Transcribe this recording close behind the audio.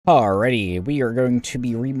Alrighty, we are going to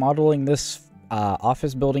be remodeling this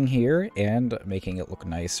office building here and making it look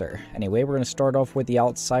nicer. Anyway, we're going to start off with the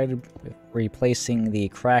outside, replacing the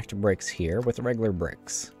cracked bricks here with regular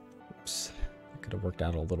bricks. Oops, that could have worked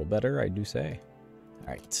out a little better, I do say.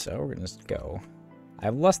 Alright, so we're going to go. I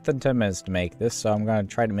have less than 10 minutes to make this, so I'm going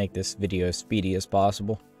to try to make this video as speedy as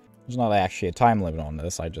possible. There's not actually a time limit on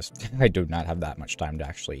this, I do not have that much time to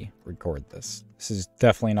actually record this. This is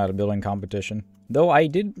definitely not a building competition. Though I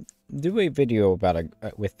did do a video about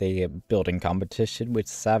with a building competition with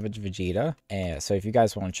Savage Vegeta, and so if you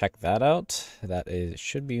guys want to check that out,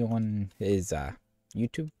 should be on his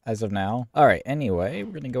YouTube as of now. All right, anyway,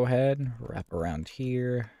 we're gonna go ahead and wrap around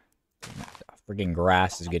here. Freaking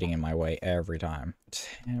grass is getting in my way every time,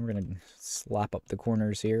 and we're gonna slap up the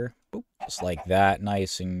corners here. Boop, just like that,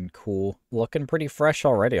 nice and cool, looking pretty fresh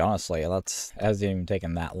already. Honestly, that hasn't even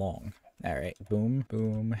taken that long. Alright, boom,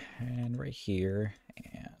 boom, and right here,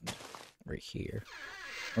 and right here.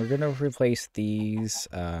 We're gonna replace these,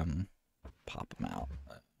 pop them out.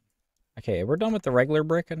 Okay, we're done with the regular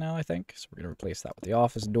brick now, I think. So we're gonna replace that with the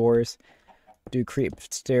office doors. Do creep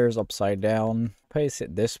stairs upside down. Place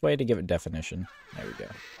it this way to give it definition. There we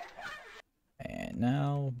go. And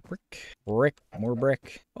now, brick, brick, more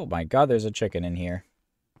brick. Oh my god, there's a chicken in here.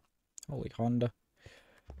 Holy Honda.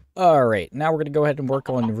 Alright, now we're going to go ahead and work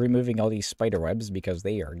on removing all these spider webs because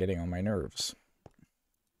they are getting on my nerves.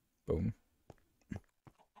 Boom.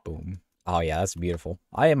 Boom. Oh yeah, that's beautiful.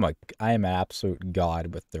 I am an absolute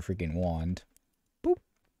god with the freaking wand. Boop.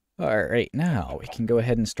 Alright, now we can go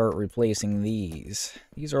ahead and start replacing these.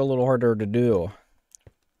 These are a little harder to do.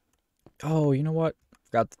 Oh, you know what?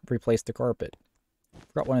 Forgot to replace the carpet.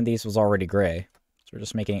 Forgot one of these was already gray. So we're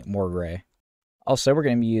just making it more gray. Also, we're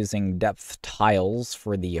going to be using depth tiles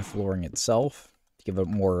for the flooring itself to give it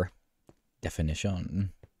more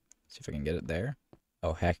definition. See if I can get it there.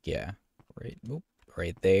 Oh, heck yeah. Right, oop,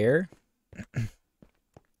 right there.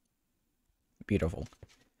 Beautiful.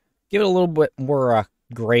 Give it a little bit more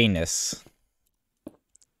grayness.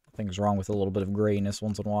 Nothing's wrong with a little bit of grayness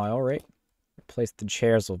once in a while, right? Replace the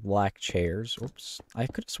chairs with black chairs. Oops. I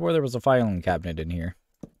could have swore there was a filing cabinet in here.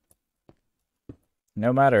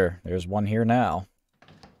 No matter, there's one here now.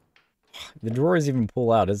 The drawers even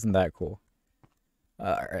pull out, isn't that cool?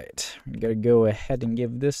 Alright, I'm gonna go ahead and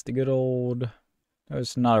give this the good old... No,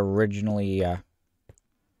 it's not originally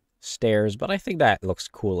stairs, but I think that looks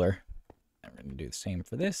cooler. I'm gonna do the same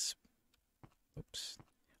for this. Oops.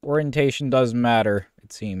 Orientation does matter,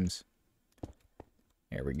 it seems.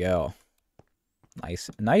 There we go.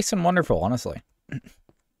 Nice and wonderful, honestly.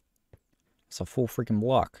 It's a full freaking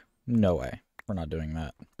block. No way. We're not doing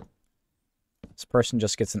that. This person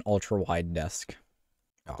just gets an ultra-wide desk.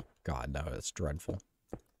 Oh, God, no, that's dreadful.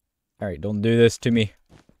 Alright, don't do this to me.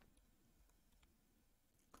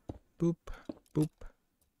 Boop, boop.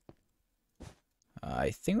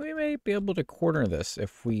 I think we may be able to corner this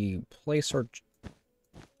if we place our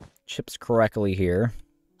chips correctly here.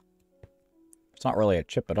 It's not really a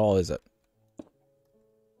chip at all, is it?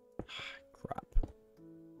 Crap.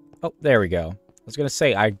 Oh, there we go. I was gonna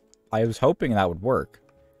say, I was hoping that would work.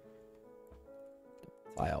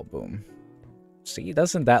 File, boom. See,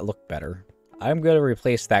 doesn't that look better? I'm going to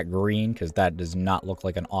replace that green, because that does not look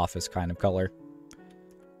like an office kind of color.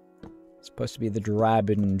 It's supposed to be the drab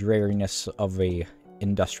and dreariness of a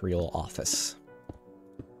industrial office.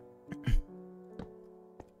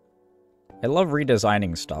 I love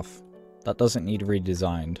redesigning stuff. That doesn't need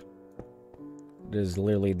redesigned. It is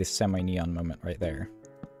literally the semi-neon moment right there.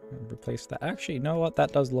 Replace that. Actually, you know what?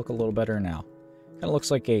 That does look a little better now. Kind of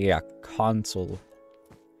looks like a console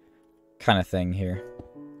kind of thing here.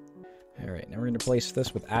 Alright, now we're going to replace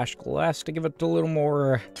this with ash glass to give it a little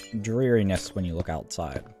more dreariness when you look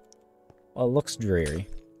outside. Well, it looks dreary.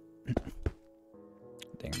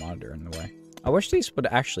 Dang monitor in the way. I wish these would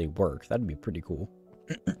actually work. That'd be pretty cool.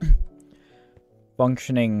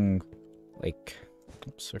 Functioning, like...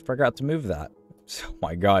 Oops, I forgot to move that. Oh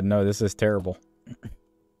my god, no, this is terrible.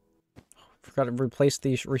 Forgot to replace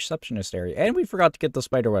the receptionist area. And we forgot to get the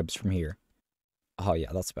spider webs from here. Oh,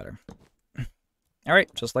 yeah, that's better.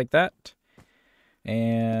 Alright, just like that.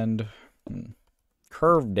 And...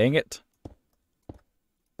 curve, dang it.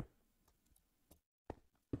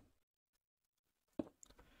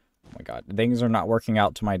 Oh my god, things are not working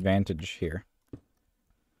out to my advantage here.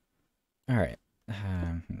 Alright.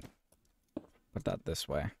 Put that this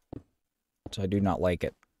way. So I do not like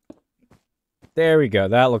it. There we go.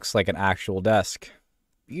 That looks like an actual desk.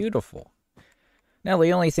 Beautiful. Now,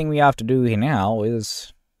 the only thing we have to do here now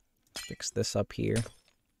is fix this up here.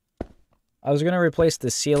 I was going to replace the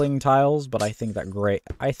ceiling tiles, but I think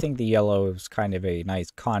the yellow is kind of a nice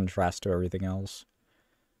contrast to everything else.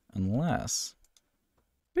 Unless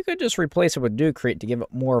we could just replace it with Ducrete to give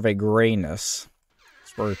it more of a grayness.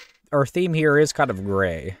 Our theme here is kind of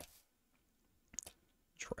gray.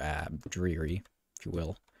 Drab, dreary, if you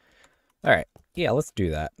will. Alright, yeah, let's do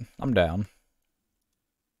that. I'm down.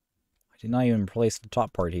 I did not even replace the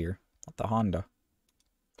top part here. Not the Honda.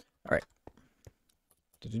 Alright.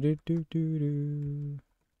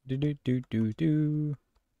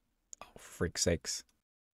 Oh, freak sakes.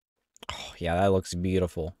 Oh, yeah, that looks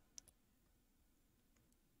beautiful.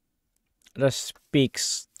 It just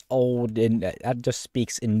speaks that just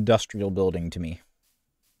speaks industrial building to me.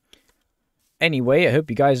 Anyway, I hope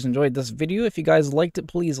you guys enjoyed this video. If you guys liked it,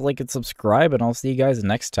 please like and subscribe, and I'll see you guys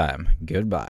next time. Goodbye.